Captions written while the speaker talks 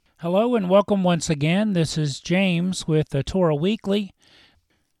Hello and welcome once again. This is James with the Torah Weekly.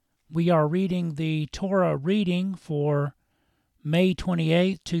 We are reading the Torah reading for May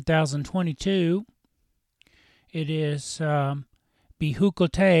 28, 2022. It is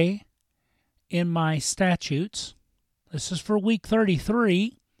Bechukotai in My Statutes. This is for week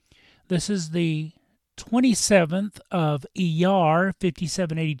 33. This is the 27th of Iyar,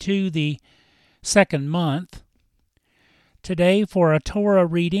 5782, the second month. Today, for a Torah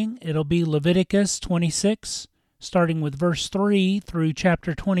reading, it'll be Leviticus 26, starting with verse 3 through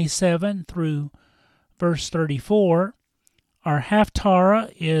chapter 27 through verse 34. Our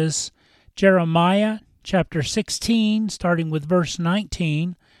HalfTarah is Jeremiah chapter 16, starting with verse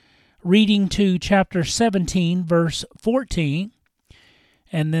 19, reading to chapter 17, verse 14.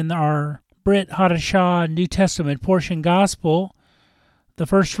 And then our Brit, Chadashah, New Testament portion gospel. The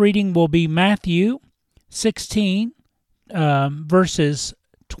first reading will be Matthew 16, verses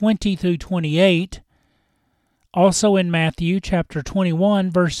 20 through 28, also in Matthew chapter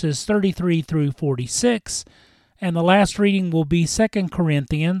 21, verses 33 through 46, and the last reading will be 2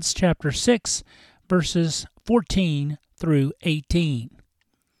 Corinthians chapter 6, verses 14 through 18.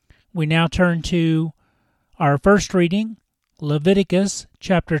 We now turn to our first reading, Leviticus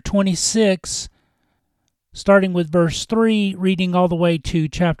chapter 26, starting with verse 3, reading all the way to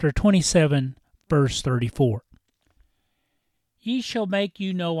chapter 27, verse 34. Ye shall make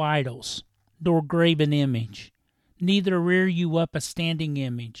you no idols, nor graven image, neither rear you up a standing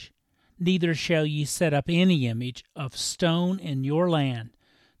image, neither shall ye set up any image of stone in your land,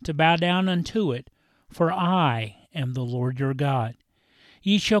 to bow down unto it, for I am the Lord your God.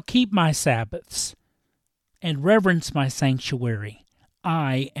 Ye shall keep my Sabbaths, and reverence my sanctuary.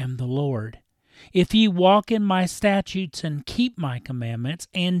 I am the Lord. If ye walk in my statutes and keep my commandments,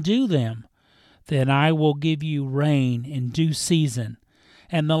 and do them, then I will give you rain in due season,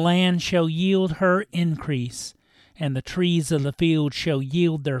 and the land shall yield her increase, and the trees of the field shall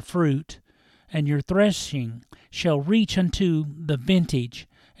yield their fruit, and your threshing shall reach unto the vintage,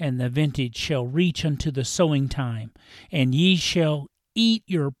 and the vintage shall reach unto the sowing time, and ye shall eat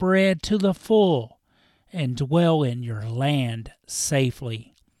your bread to the full, and dwell in your land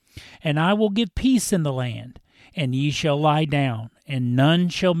safely. And I will give peace in the land, and ye shall lie down, and none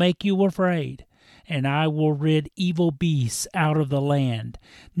shall make you afraid. And I will rid evil beasts out of the land,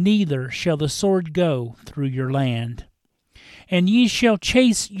 neither shall the sword go through your land. And ye shall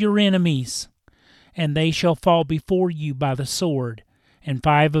chase your enemies, and they shall fall before you by the sword. And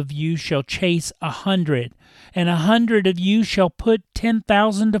 5 of you shall chase 100, and 100 of you shall put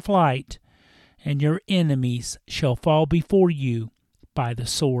 10,000 to flight. And your enemies shall fall before you by the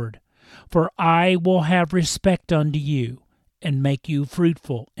sword. For I will have respect unto you, and make you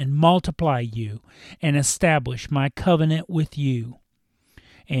fruitful, and multiply you, and establish my covenant with you.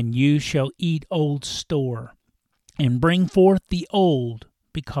 And you shall eat old store, and bring forth the old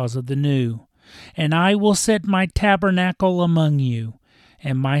because of the new. And I will set my tabernacle among you,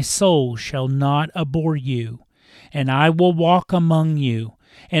 and my soul shall not abhor you. And I will walk among you,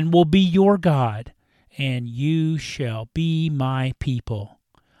 and will be your God, and you shall be my people.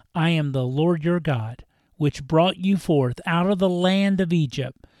 I am the Lord your God, which brought you forth out of the land of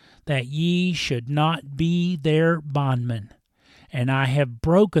Egypt, that ye should not be their bondmen. And I have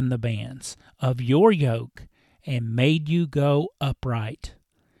broken the bands of your yoke, and made you go upright.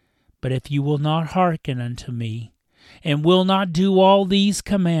 But if you will not hearken unto me, and will not do all these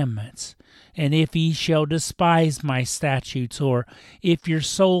commandments, and if ye shall despise my statutes, or if your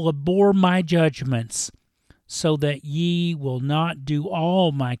soul abhor my judgments, so that ye will not do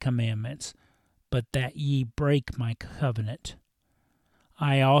all my commandments, but that ye break my covenant,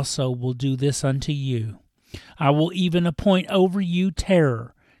 I also will do this unto you. I will even appoint over you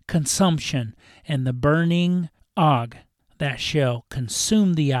terror, consumption, and the burning og that shall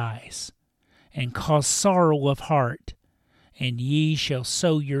consume the eyes, and cause sorrow of heart. And ye shall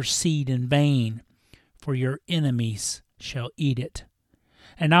sow your seed in vain, for your enemies shall eat it.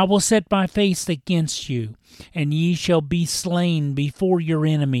 And I will set my face against you, and ye shall be slain before your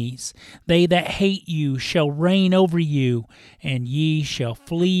enemies. They that hate you shall reign over you, and ye shall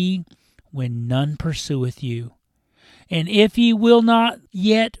flee when none pursueth you. And if ye will not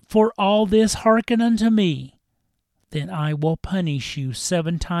yet for all this hearken unto me, then I will punish you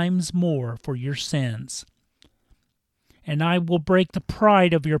 7 times more for your sins. And I will break the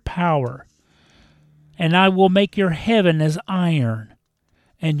pride of your power, and I will make your heaven as iron,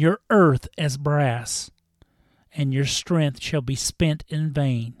 and your earth as brass, and your strength shall be spent in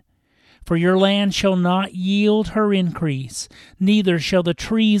vain. For your land shall not yield her increase, neither shall the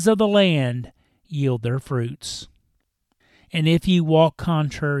trees of the land yield their fruits. And if ye walk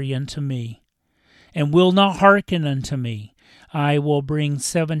contrary unto me, and will not hearken unto me, I will bring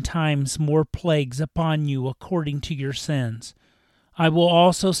 7 times more plagues upon you according to your sins. I will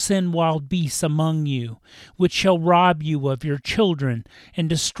also send wild beasts among you, which shall rob you of your children, and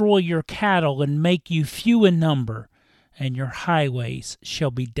destroy your cattle, and make you few in number, and your highways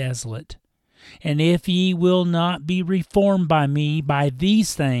shall be desolate. And if ye will not be reformed by me by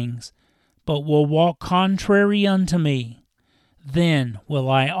these things, but will walk contrary unto me, then will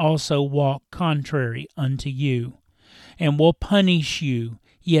I also walk contrary unto you, and will punish you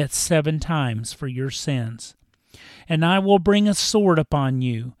yet 7 times for your sins. And I will bring a sword upon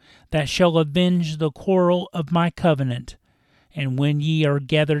you, that shall avenge the quarrel of my covenant. And when ye are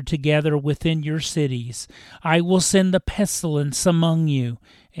gathered together within your cities, I will send the pestilence among you,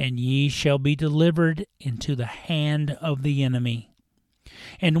 and ye shall be delivered into the hand of the enemy.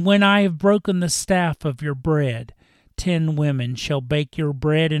 And when I have broken the staff of your bread, 10 women shall bake your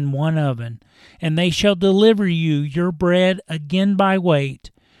bread in one oven, and they shall deliver you your bread again by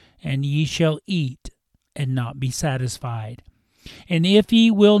weight, and ye shall eat and not be satisfied. And if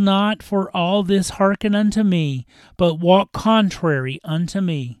ye will not for all this hearken unto me, but walk contrary unto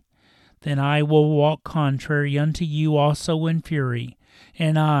me, then I will walk contrary unto you also in fury,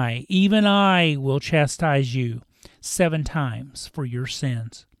 and I, even I, will chastise you 7 times for your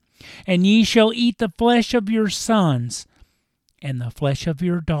sins. And ye shall eat the flesh of your sons, and the flesh of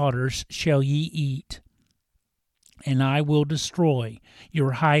your daughters shall ye eat. And I will destroy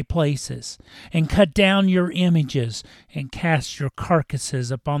your high places, and cut down your images, and cast your carcasses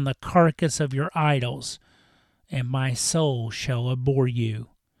upon the carcass of your idols, and my soul shall abhor you.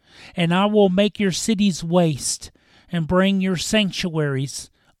 And I will make your cities waste, and bring your sanctuaries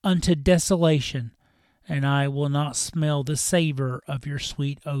unto desolation, and I will not smell the savor of your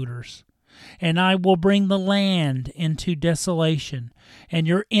sweet odors. And I will bring the land into desolation, and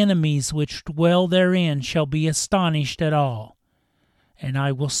your enemies which dwell therein shall be astonished at all. And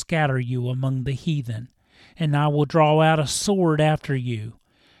I will scatter you among the heathen, and I will draw out a sword after you,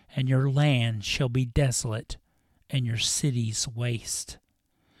 and your land shall be desolate, and your cities waste.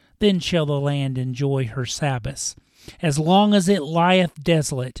 Then shall the land enjoy her Sabbaths, as long as it lieth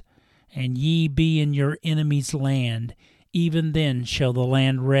desolate, and ye be in your enemy's land, even then shall the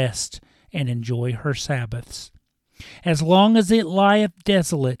land rest, and enjoy her Sabbaths. As long as it lieth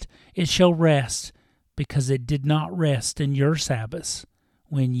desolate, it shall rest, because it did not rest in your Sabbaths,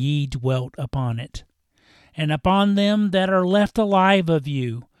 when ye dwelt upon it. And upon them that are left alive of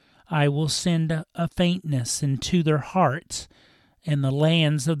you, I will send a faintness into their hearts, and the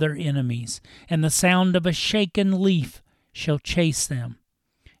lands of their enemies, and the sound of a shaken leaf shall chase them,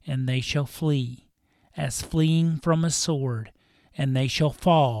 and they shall flee, as fleeing from a sword, and they shall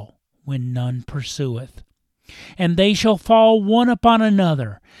fall when none pursueth. And they shall fall one upon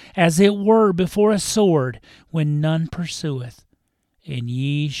another, as it were before a sword, when none pursueth. And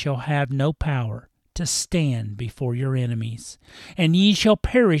ye shall have no power to stand before your enemies. And ye shall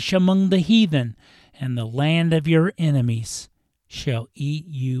perish among the heathen, and the land of your enemies shall eat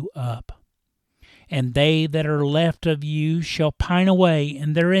you up. And they that are left of you shall pine away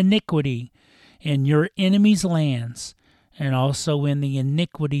in their iniquity in your enemies' lands, and also in the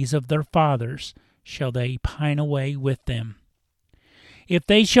iniquities of their fathers shall they pine away with them. If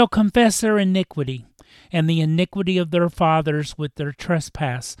they shall confess their iniquity, and the iniquity of their fathers with their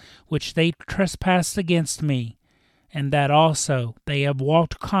trespass, which they trespassed against me, and that also they have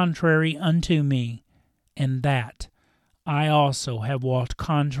walked contrary unto me, and that I also have walked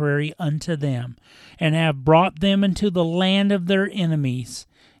contrary unto them, and have brought them into the land of their enemies,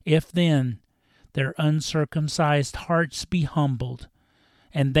 if then their uncircumcised hearts be humbled,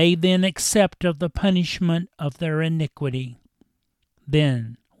 and they then accept of the punishment of their iniquity,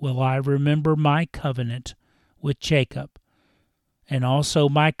 then will I remember my covenant with Jacob, and also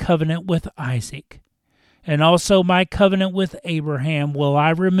my covenant with Isaac, and also my covenant with Abraham will I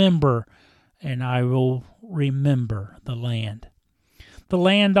remember, and I will remember the land. The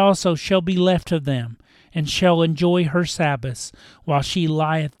land also shall be left of them, and shall enjoy her Sabbaths, while she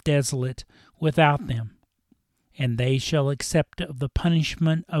lieth desolate without them. And they shall accept of the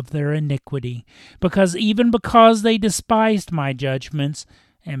punishment of their iniquity, because they despised my judgments,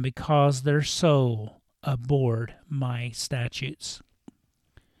 and because their soul abhorred my statutes.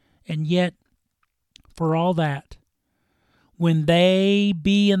 And yet, for all that, when they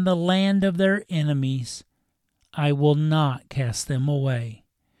be in the land of their enemies, I will not cast them away,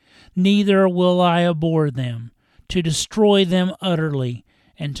 neither will I abhor them, to destroy them utterly,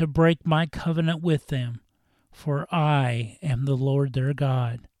 and to break my covenant with them. For I am the Lord their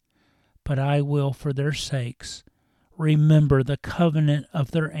God, but I will for their sakes remember the covenant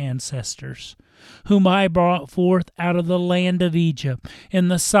of their ancestors, whom I brought forth out of the land of Egypt in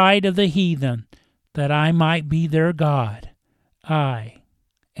the sight of the heathen, that I might be their God. I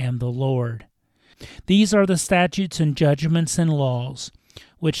am the Lord. These are the statutes and judgments and laws,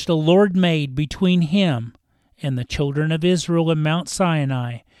 which the Lord made between him and the children of Israel in Mount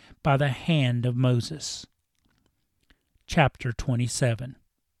Sinai by the hand of Moses. Chapter 27.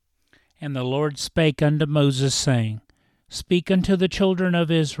 And the Lord spake unto Moses, saying, Speak unto the children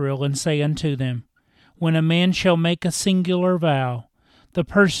of Israel, and say unto them, When a man shall make a singular vow, the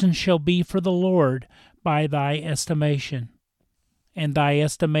person shall be for the Lord by thy estimation. And thy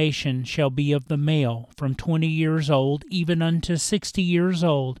estimation shall be of the male from 20 years old even unto 60 years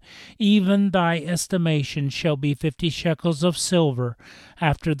old. Even thy estimation shall be 50 shekels of silver,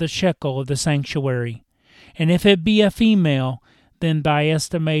 after the shekel of the sanctuary. And if it be a female, then thy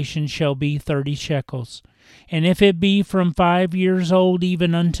estimation shall be 30 shekels. And if it be from 5 years old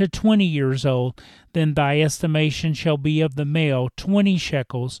even unto 20 years old, then thy estimation shall be of the male 20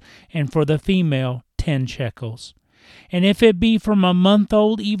 shekels, and for the female 10 shekels. And if it be from a month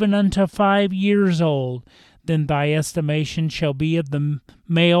old even unto 5 years old, then thy estimation shall be of the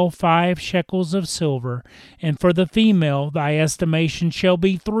male 5 shekels of silver, and for the female thy estimation shall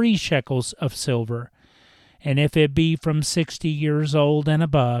be 3 shekels of silver. And if it be from 60 years old and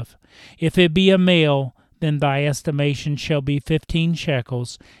above, if it be a male, then thy estimation shall be 15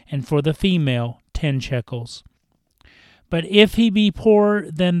 shekels, and for the female 10 shekels. But if he be poorer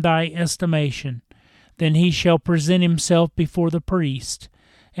than thy estimation, then he shall present himself before the priest,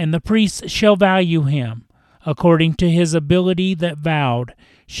 and the priest shall value him. According to his ability that vowed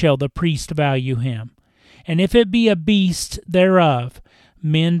shall the priest value him. And if it be a beast thereof,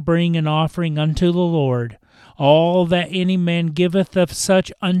 men bring an offering unto the Lord. All that any man giveth of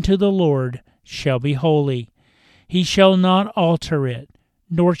such unto the Lord shall be holy. He shall not alter it,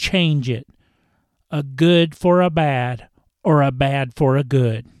 nor change it, a good for a bad, or a bad for a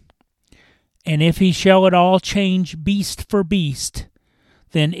good. And if he shall at all change beast for beast,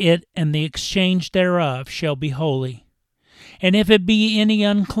 then it and the exchange thereof shall be holy. And if it be any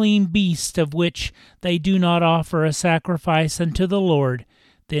unclean beast of which they do not offer a sacrifice unto the Lord,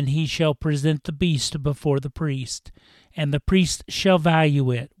 then he shall present the beast before the priest, and the priest shall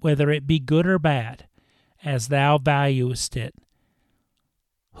value it, whether it be good or bad, as thou valuest it.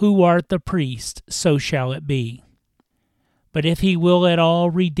 Who art the priest, so shall it be. But if he will at all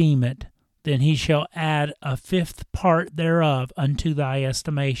redeem it, then he shall add a 5th part thereof unto thy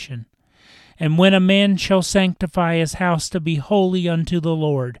estimation. And when a man shall sanctify his house to be holy unto the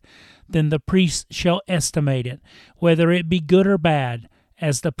Lord, then the priest shall estimate it, whether it be good or bad,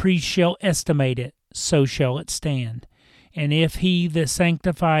 as the priest shall estimate it, so shall it stand. And if he that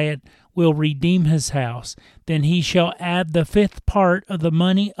sanctifieth will redeem his house, then he shall add the 5th part of the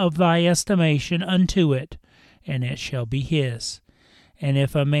money of thy estimation unto it, and it shall be his. And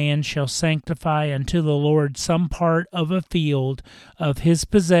if a man shall sanctify unto the Lord some part of a field of his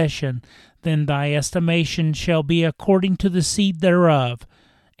possession, then thy estimation shall be according to the seed thereof,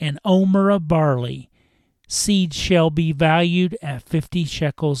 an omer of barley. Seed shall be valued at 50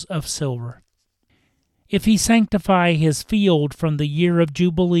 shekels of silver. If he sanctify his field from the year of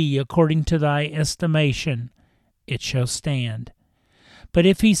Jubilee according to thy estimation, it shall stand. But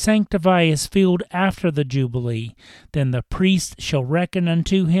if he sanctify his field after the Jubilee, then the priest shall reckon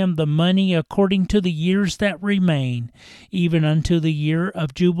unto him the money according to the years that remain, even unto the year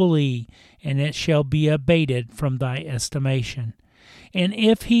of Jubilee, and it shall be abated from thy estimation. And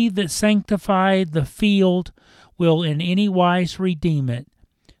if he that sanctified the field will in any wise redeem it,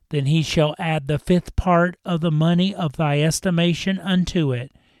 then he shall add the 5th part of the money of thy estimation unto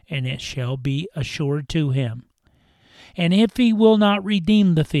it, and it shall be assured to him. And if he will not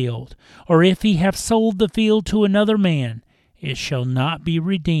redeem the field, or if he have sold the field to another man, it shall not be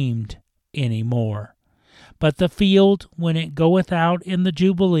redeemed any more. But the field, when it goeth out in the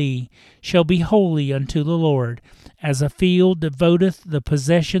Jubilee, shall be holy unto the Lord, as a field that voteth the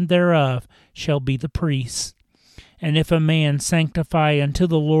possession thereof shall be the priest's. And if a man sanctify unto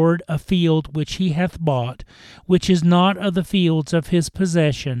the Lord a field which he hath bought, which is not of the fields of his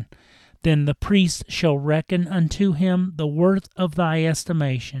possession, then the priest shall reckon unto him the worth of thy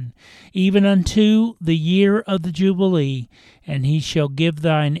estimation, even unto the year of the Jubilee, and he shall give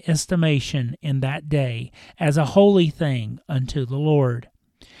thine estimation in that day as a holy thing unto the Lord.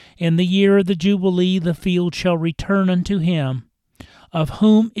 In the year of the Jubilee the field shall return unto him of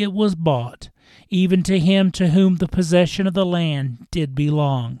whom it was bought, even to him to whom the possession of the land did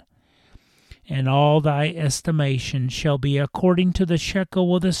belong. And all thy estimation shall be according to the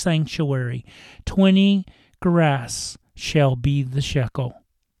shekel of the sanctuary, 20 grass shall be the shekel.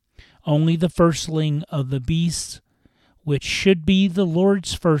 Only the firstling of the beasts, which should be the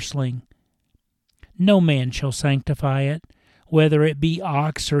Lord's firstling. No man shall sanctify it, whether it be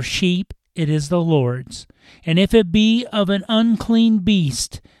ox or sheep, it is the Lord's. And if it be of an unclean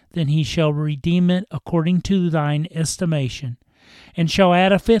beast, then he shall redeem it according to thine estimation, and shall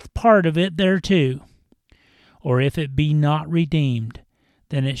add a fifth part of it thereto. Or if it be not redeemed,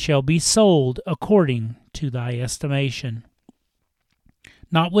 then it shall be sold according to thy estimation.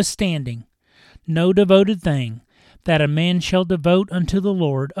 Notwithstanding, no devoted thing that a man shall devote unto the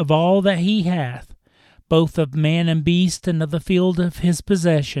Lord of all that he hath, both of man and beast and of the field of his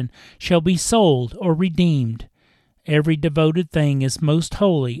possession, shall be sold or redeemed. Every devoted thing is most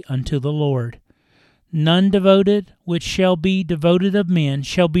holy unto the Lord. None devoted which shall be devoted of men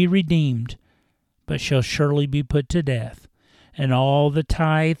shall be redeemed, but shall surely be put to death. And all the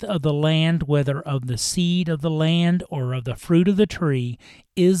tithe of the land, whether of the seed of the land or of the fruit of the tree,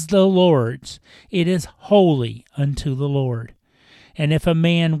 is the Lord's. It is holy unto the Lord. And if a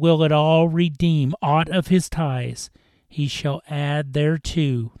man will at all redeem aught of his tithes, he shall add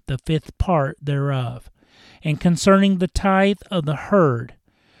thereto the fifth part thereof. And concerning the tithe of the herd,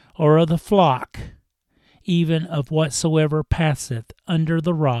 or of the flock, even of whatsoever passeth under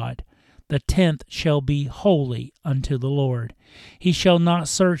the rod, the 10th shall be holy unto the Lord. He shall not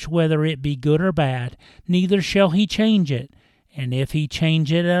search whether it be good or bad, neither shall he change it. And if he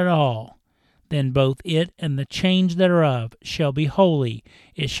change it at all, then both it and the change thereof shall be holy,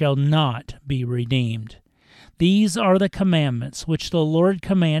 it shall not be redeemed. These are the commandments which the Lord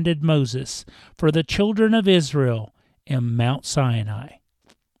commanded Moses for the children of Israel in Mount Sinai.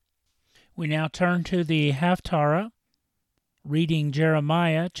 We now turn to the HalfTarah, reading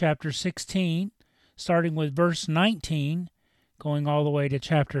Jeremiah chapter 16, starting with verse 19, going all the way to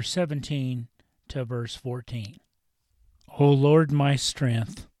chapter 17 to verse 14. O Lord, my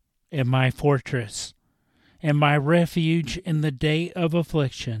strength, and my fortress, and my refuge in the day of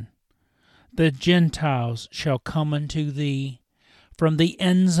affliction. The Gentiles shall come unto thee from the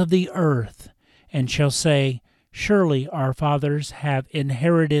ends of the earth, and shall say, Surely our fathers have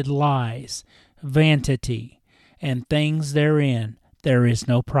inherited lies, vanity, and things therein there is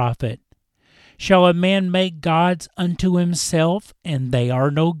no profit. Shall a man make gods unto himself, and they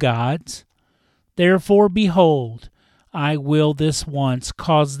are no gods? Therefore, behold, I will this once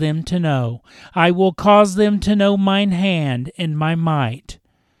cause them to know. I will cause them to know mine hand and my might.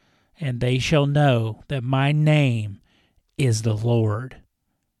 And they shall know that my name is the Lord.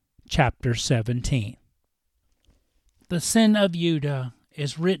 Chapter 17. The sin of Judah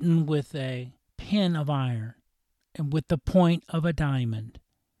is written with a pen of iron and with the point of a diamond.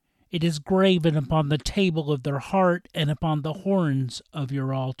 It is graven upon the table of their heart and upon the horns of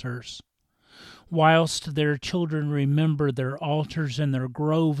your altars. Whilst their children remember their altars and their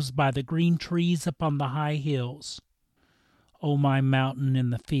groves by the green trees upon the high hills. O my mountain in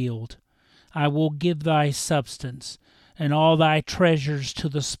the field, I will give thy substance, and all thy treasures to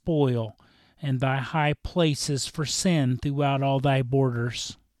the spoil, and thy high places for sin throughout all thy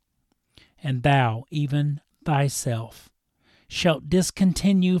borders. And thou, even thyself, shalt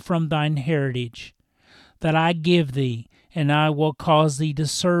discontinue from thine heritage, that I give thee, and I will cause thee to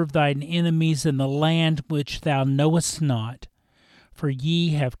serve thine enemies in the land which thou knowest not. For ye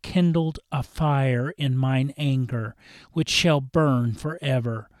have kindled a fire in mine anger, which shall burn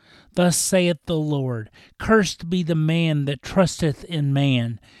forever. Thus saith the Lord, Cursed be the man that trusteth in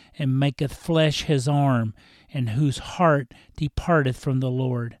man, and maketh flesh his arm, and whose heart departeth from the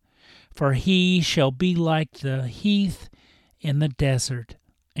Lord. For he shall be like the heath in the desert,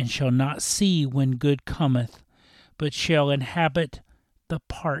 and shall not see when good cometh, but shall inhabit the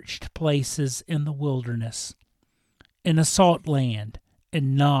parched places in the wilderness, in a salt land,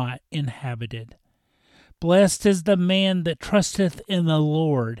 and not inhabited. Blessed is the man that trusteth in the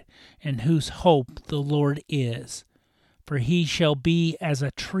Lord, and whose hope the Lord is. For he shall be as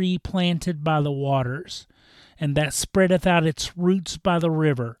a tree planted by the waters, and that spreadeth out its roots by the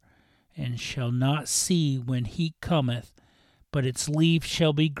river, and shall not see when heat cometh, but its leaf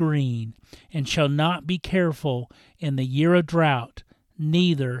shall be green, and shall not be careful in the year of drought,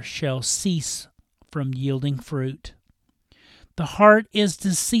 neither shall cease from yielding fruit. The heart is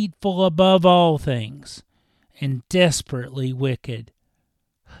deceitful above all things, and desperately wicked.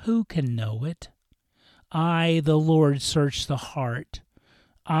 Who can know it? I, the Lord, search the heart.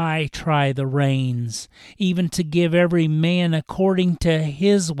 I try the reins, even to give every man according to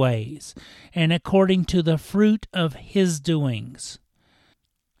his ways, and according to the fruit of his doings.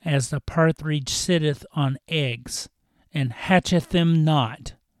 As the partridge sitteth on eggs, and hatcheth them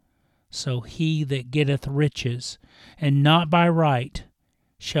not, So he that getteth riches, and not by right,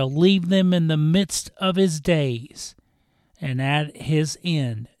 shall leave them in the midst of his days, and at his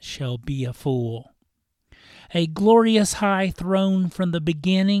end shall be a fool. A glorious high throne from the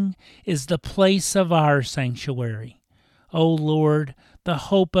beginning is the place of our sanctuary. O Lord, the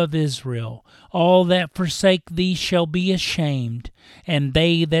hope of Israel, all that forsake thee shall be ashamed, and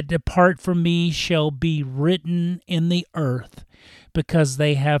they that depart from me shall be written in the earth, because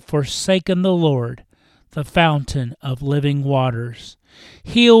they have forsaken the Lord, the fountain of living waters.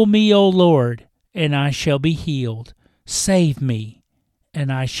 Heal me, O Lord, and I shall be healed. Save me, and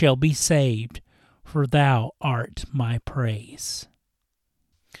I shall be saved, for thou art my praise.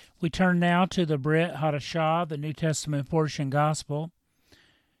 We turn now to the Brit, Chadashah, the New Testament portion gospel.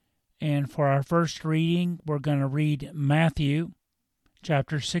 And for our first reading, we're going to read Matthew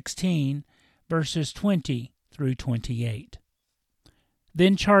chapter 16, verses 20 through 28.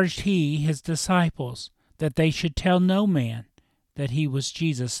 Then charged he his disciples that they should tell no man that he was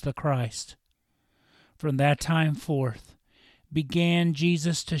Jesus the Christ. From that time forth began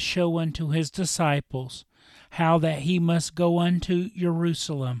Jesus to show unto his disciples how that he must go unto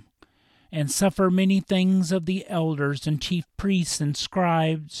Jerusalem, and suffer many things of the elders and chief priests and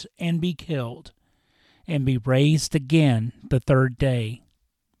scribes, and be killed, and be raised again the third day.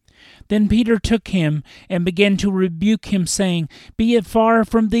 Then Peter took him and began to rebuke him, saying, Be it far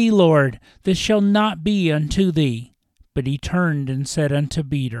from thee, Lord, this shall not be unto thee. But he turned and said unto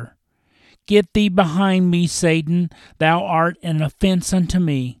Peter, Get thee behind me, Satan, thou art an offense unto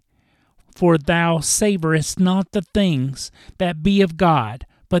me. For thou savorest not the things that be of God,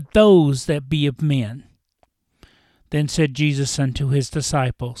 but those that be of men. Then said Jesus unto his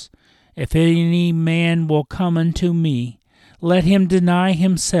disciples, If any man will come unto me, let him deny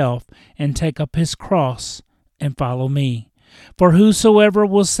himself, and take up his cross, and follow me. For whosoever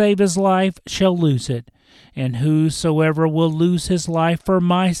will save his life shall lose it, and whosoever will lose his life for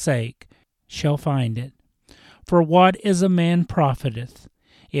my sake shall find it. For what is a man profiteth,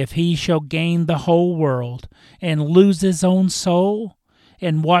 if he shall gain the whole world, and lose his own soul?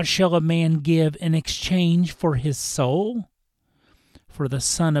 And what shall a man give in exchange for his soul? For the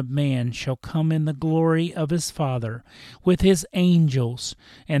Son of Man shall come in the glory of his Father with his angels,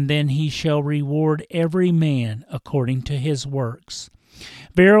 and then he shall reward every man according to his works.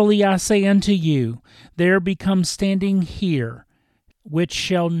 Verily I say unto you, there become standing here, which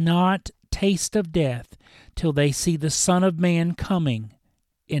shall not taste of death, till they see the Son of Man coming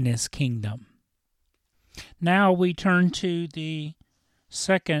in his kingdom. Now we turn to the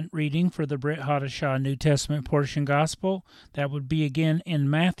second reading for the Brit Chadashah New Testament portion gospel. That would be again in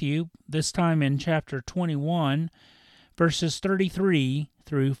Matthew, this time in chapter 21, verses 33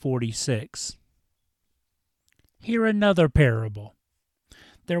 through 46. Hear another parable.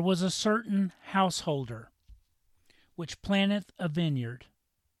 There was a certain householder which planteth a vineyard,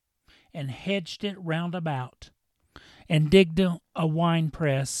 and hedged it round about, and digged a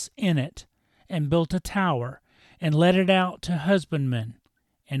winepress in it, and built a tower, and let it out to husbandmen,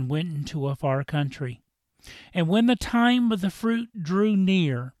 and went into a far country. And when the time of the fruit drew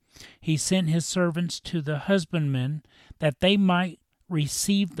near, he sent his servants to the husbandmen, that they might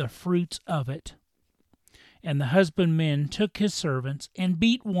receive the fruits of it. And the husbandmen took his servants, and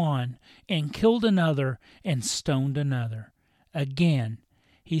beat one, and killed another, and stoned another. Again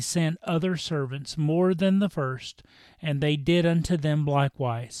he sent other servants more than the first, and they did unto them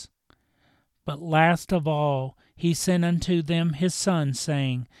likewise. But last of all he sent unto them his son,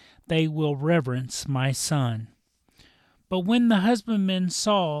 saying, They will reverence my son. But when the husbandmen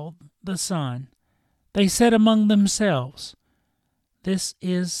saw the son, they said among themselves, This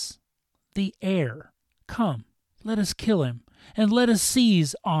is the heir. Come, let us kill him, and let us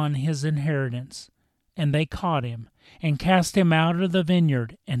seize on his inheritance. And they caught him, and cast him out of the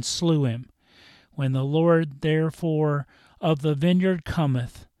vineyard, and slew him. When the Lord therefore of the vineyard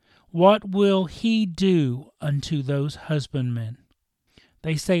cometh, what will he do unto those husbandmen?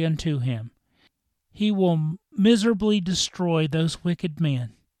 They say unto him, He will miserably destroy those wicked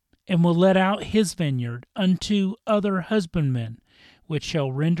men, and will let out his vineyard unto other husbandmen, which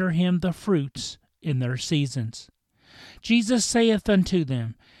shall render him the fruits in their seasons. Jesus saith unto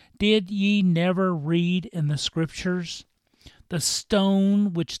them, Did ye never read in the Scriptures, the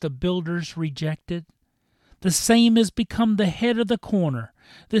stone which the builders rejected? The same is become the head of the corner.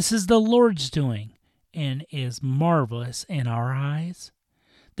 This is the Lord's doing, and is marvelous in our eyes.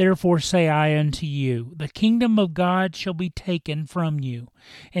 Therefore say I unto you, the kingdom of God shall be taken from you,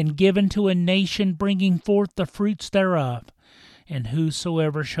 and given to a nation bringing forth the fruits thereof. And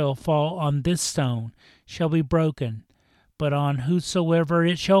whosoever shall fall on this stone shall be broken, but on whosoever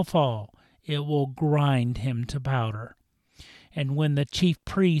it shall fall, it will grind him to powder. And when the chief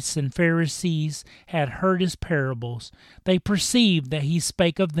priests and Pharisees had heard his parables, they perceived that he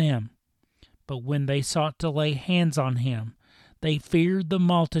spake of them. But when they sought to lay hands on him, they feared the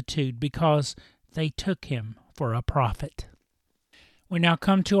multitude, because they took him for a prophet. We now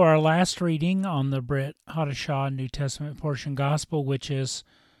come to our last reading on the Brit Chadashah New Testament portion gospel, which is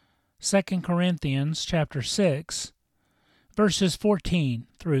 2 Corinthians chapter 6, verses 14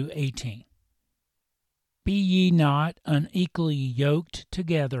 through 18. Be ye not unequally yoked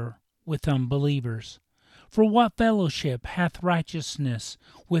together with unbelievers. For what fellowship hath righteousness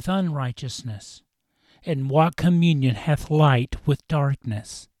with unrighteousness? And what communion hath light with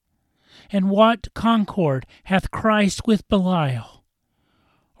darkness? And what concord hath Christ with Belial?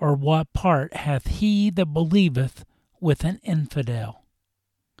 Or what part hath he that believeth with an infidel?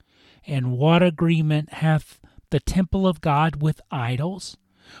 And what agreement hath the temple of God with idols?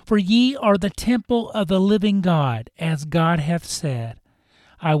 For ye are the temple of the living God, as God hath said,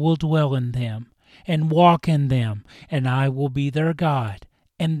 I will dwell in them, and walk in them, and I will be their God,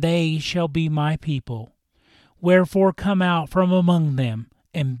 and they shall be my people. Wherefore come out from among them,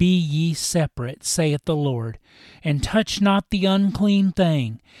 and be ye separate, saith the Lord, and touch not the unclean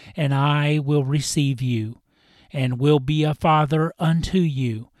thing, and I will receive you, and will be a father unto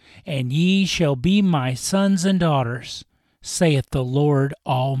you, and ye shall be my sons and daughters, saith the Lord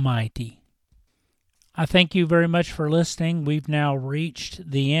Almighty. I thank you very much for listening. We've now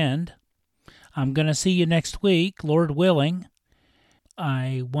reached the end. I'm going to see you next week, Lord willing.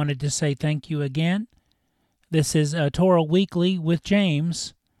 I wanted to say thank you again. This is Torah Weekly with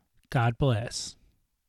James. God bless.